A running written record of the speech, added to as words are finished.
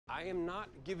I am not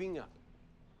giving up.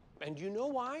 And you know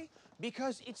why?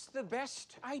 Because it's the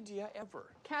best idea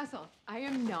ever. Castle, I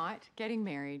am not getting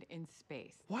married in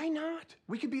space. Why not?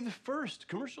 We could be the first.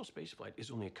 Commercial spaceflight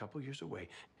is only a couple years away.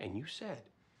 And you said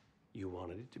you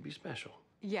wanted it to be special.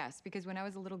 Yes, because when I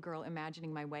was a little girl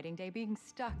imagining my wedding day being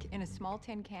stuck in a small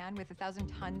tin can with 1,000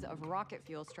 tons of rocket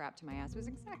fuel strapped to my ass was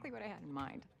exactly what I had in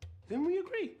mind. Then we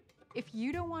agree. If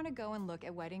you don't want to go and look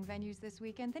at wedding venues this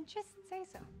weekend, then just say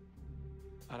so.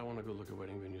 I don't want to go look at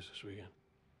wedding venues this weekend.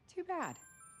 Too bad.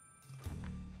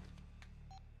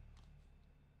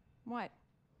 What?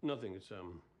 Nothing. It's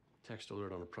text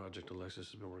alert on a project Alexis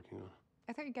has been working on.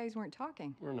 I thought you guys weren't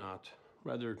talking. We're not.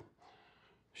 Rather,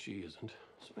 she isn't.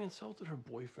 So I insulted her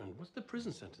boyfriend. What's the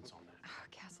prison sentence on that? Oh,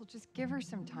 Castle, just give her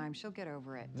some time. She'll get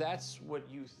over it. That's what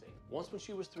you think. Once when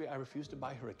she was 3, I refused to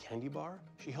buy her a candy bar.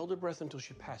 She held her breath until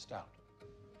she passed out.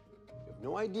 You have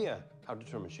no idea how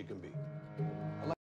determined she can be.